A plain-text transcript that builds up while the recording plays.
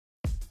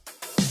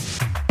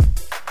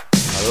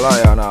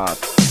Lionheart.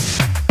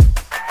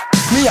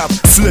 Me have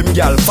slim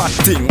gal, fat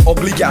thing,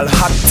 ugly gal,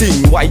 hot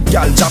thing, white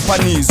gal,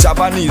 Japanese,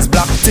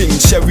 black thing,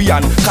 Sherry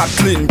and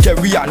Kathleen,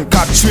 Kerry and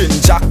Catherine,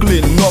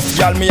 Jacqueline. Nuff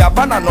gal me have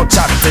and no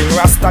chat thing.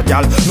 Rasta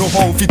gal know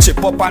how fi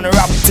chip up and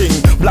rap thing.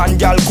 Blonde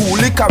gal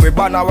cool,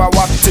 Caribbean or a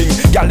whack thing.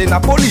 Gal in a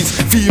police,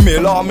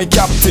 female army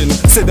captain.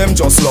 Say them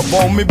just love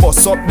how me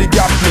bust up the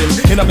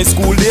gaplin. In a me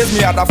school days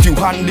me had a few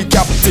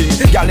handicap thing.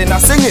 Gal in a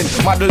singing,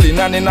 modeling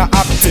and in a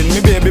acting.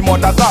 Me baby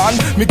mother gone,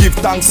 me give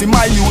thanks in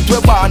my youth we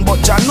born,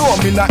 but ya know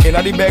me not in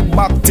a the beg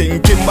back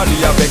thing. Kimberly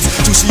a vex,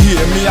 to she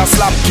hear me a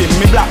slap Kim.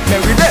 Me black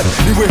Mary dead,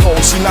 the way how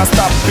she not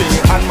stopping.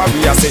 And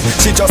Maria say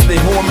she just stay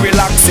home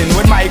relaxing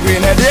with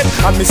migraine headache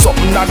and me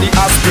something at the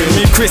aspirin.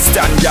 Me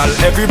Christian gal,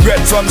 every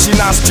breath from she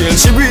nostril.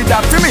 She breathe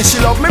that for me,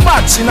 she love me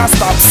bad, she not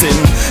stop sin.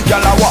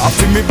 Gal a walk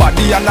for me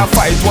body and a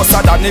fight was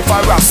than if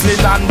I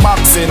wrestling and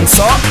boxing.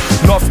 So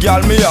enough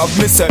gal me have,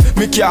 me say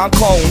me can't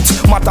count.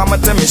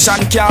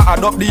 Mathematician can't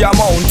add up the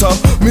amount.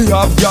 Me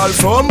have gal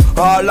from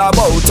all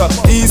about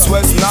east,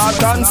 west, north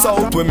and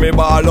south. When me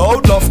ball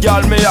out, enough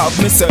gal me have,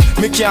 me say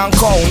me can't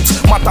count.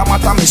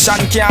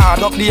 Mathematician can't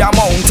add up the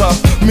amount.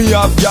 Me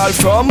have gal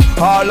from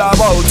all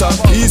about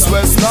east,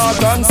 west,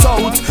 north and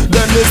south.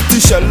 Then it's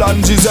Tichelle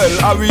and Giselle,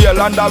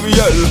 Ariel and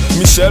Ariel.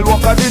 Michelle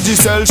walk a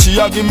Digicel, she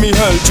a give me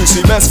hell. To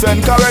see best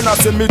friend Karen a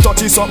say me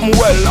touchy something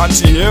well. And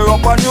she here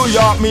up in New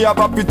York, me have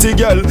a pretty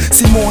girl.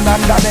 Simone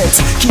and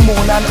Danette,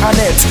 Kimon and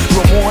Annette,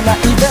 Ramona,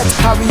 Yvette,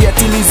 Harriet,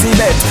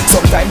 Elizabeth.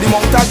 Sometimes the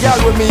amount of gal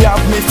when me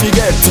have me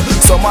forget.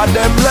 Some of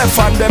them left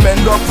and them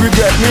end up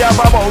regret. Me have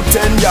about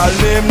 10 gal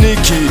named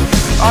Nikki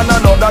and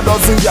another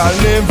dozen gal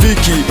named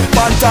Vicky.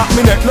 Panta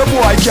me neck, no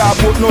boy can't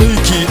put no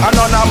hickey. And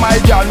none of my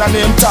gal na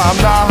name Tam,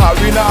 na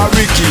Harry, na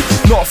Ricky.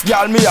 Enough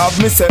gal me have,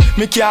 me say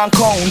me can't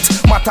count.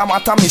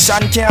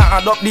 Mathematician can't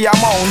add up the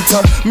amount.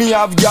 Me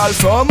have gal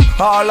from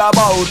all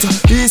about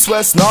east,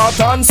 west, north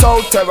and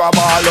south. Terra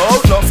ball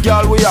out. Enough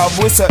gal we have,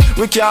 we say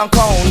we can't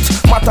count.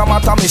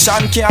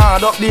 Mathematician can't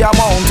add up the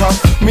amount.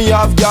 Me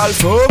have gal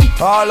from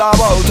all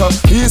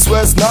about east,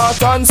 west,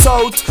 north and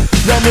south.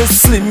 Then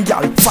it's slim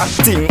gal, fat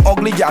thing,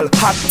 ugly gal,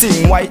 hot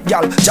thing, white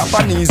gal,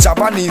 Japanese,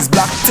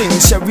 black thing,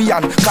 Sherry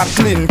and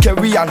Kathleen,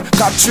 Kerry and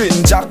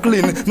Catherine,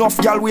 Jacqueline. Enough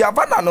gal we have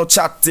and no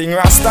chatting.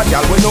 Rasta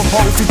gal we know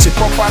how to chip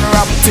up and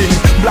rap thing.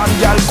 Blonde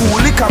gal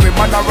cool,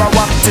 Caribbean or a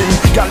whack thing.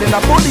 Gal in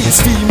a police,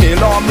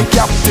 female army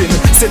captain.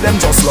 Say them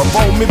just love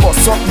how me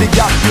bust up the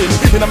gaplin.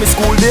 In a me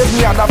school days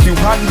me had a few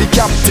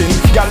handicap thing.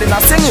 Gal in a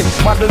singing,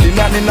 modeling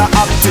and in a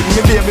acting.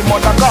 Me baby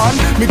mother gone,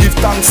 me give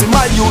thanks in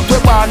my youth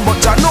we born, but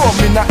ya know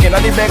me not in a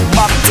the beg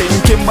back thing.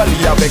 Kimberly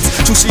a vex,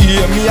 to she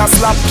hear me a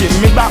slap Kim.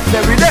 Me back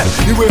Mary dead,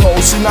 the way how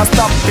she not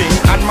stopping.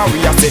 And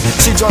Maria say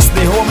she just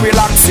stay home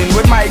relaxing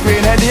with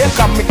migraine headache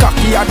and me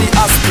cocky at the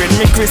aspirin.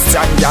 Me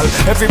Christian gal,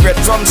 every breath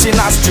from she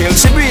nostril.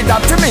 She breathe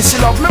that to me, she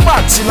love me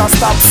bad, she not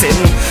stop sin.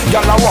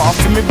 Gal a walk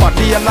for me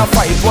body and a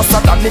fight was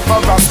than if I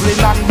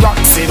wrestling and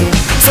boxing.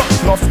 So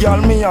enough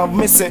gal me have,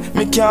 me say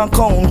me can't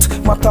count.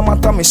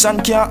 Mathematician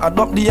can't add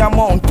up the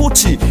amount.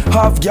 Pucci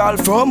have gal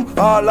from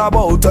all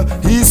about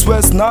east,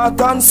 west,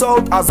 north and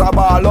south. As a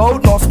ball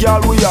out, enough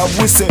gal we have,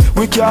 we say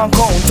we can't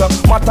count.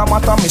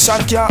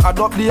 Mathematician can't add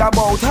up the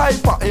about.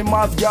 Hyper him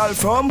have gal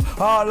from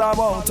all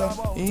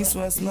about east,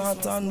 west,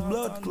 north and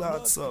blood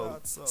clot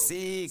south.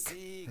 Sick.